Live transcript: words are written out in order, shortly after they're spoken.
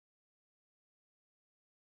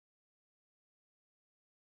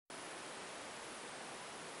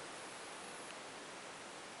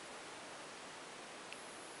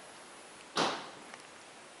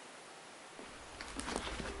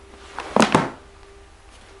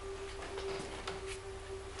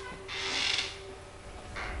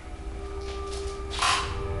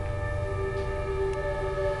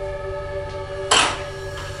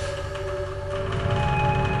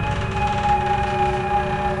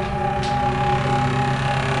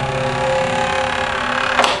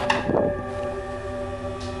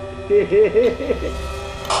The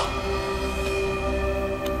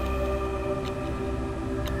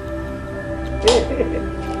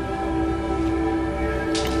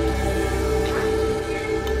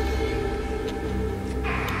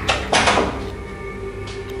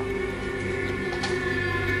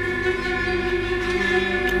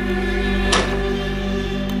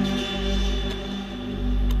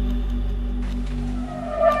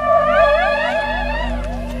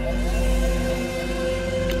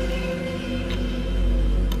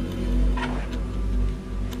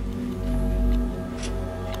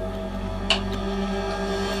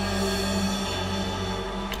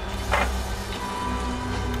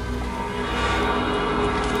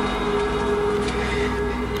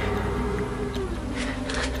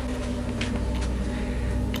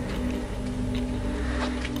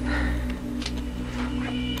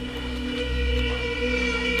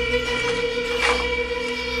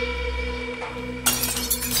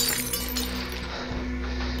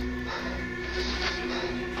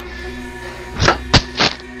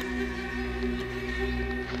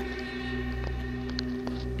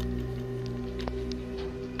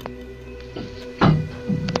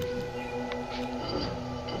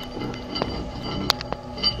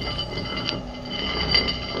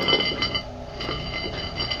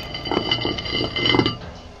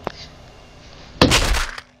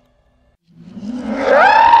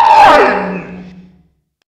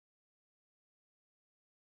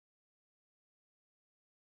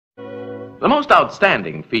most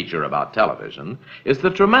outstanding feature about television is the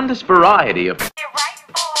tremendous variety of...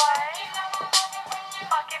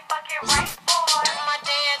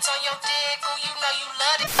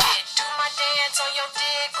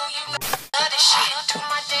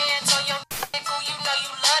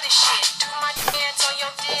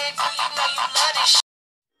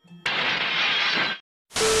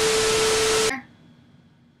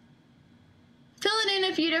 Fill it in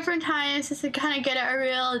a few different times just to kind of get a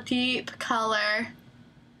real deep color.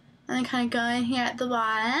 And then kind of go in here at the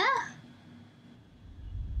bottom.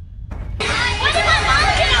 When did my mom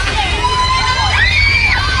get up there?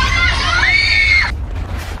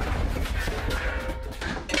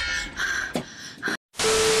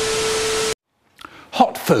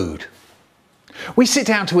 Hot food. We sit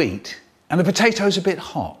down to eat and the potato's a bit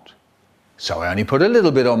hot. So I only put a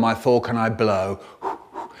little bit on my fork and I blow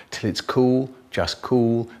till it's cool, just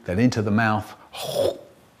cool, then into the mouth.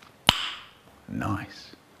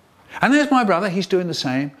 Nice. And there's my brother, he's doing the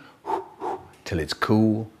same. Till it's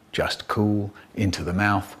cool, just cool, into the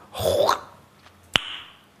mouth.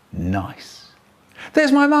 Nice.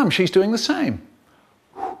 There's my mum, she's doing the same.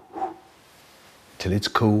 Till it's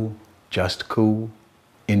cool, just cool,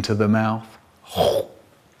 into the mouth.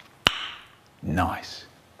 Nice.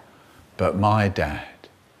 But my dad,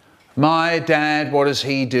 what does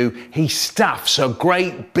he do? He stuffs a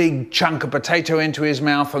great big chunk of potato into his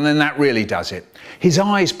mouth and then that really does it. His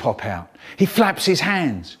eyes pop out. He flaps his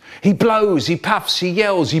hands. He blows, he puffs, he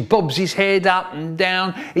yells, he bobs his head up and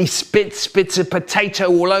down. He spits a potato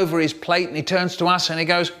all over his plate and he turns to us and he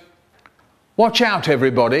goes, "Watch out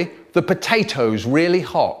everybody, the potato's really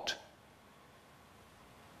hot."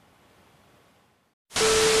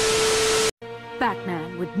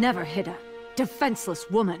 Batman would never hit a defenseless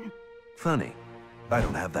woman. Funny. I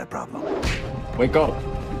don't have that problem. Wake up!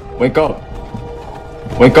 Wake up!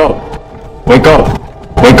 Wake up! Wake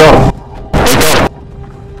up! Wake up!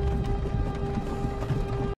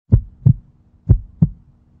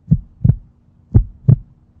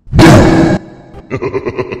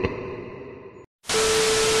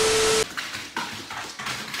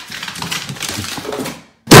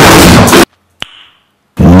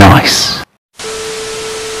 Nice.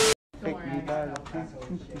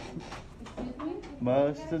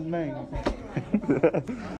 Mustard man.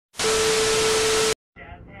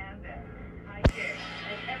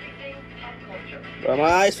 Bro, my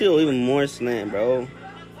eyes feel even more slant, bro.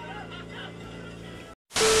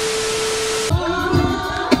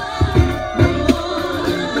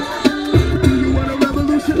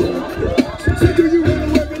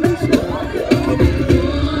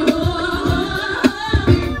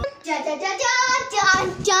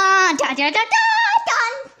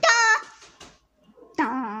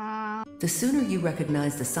 The sooner you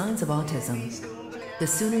recognize the signs of autism, the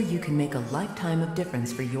sooner you can make a lifetime of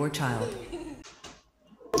difference for your child.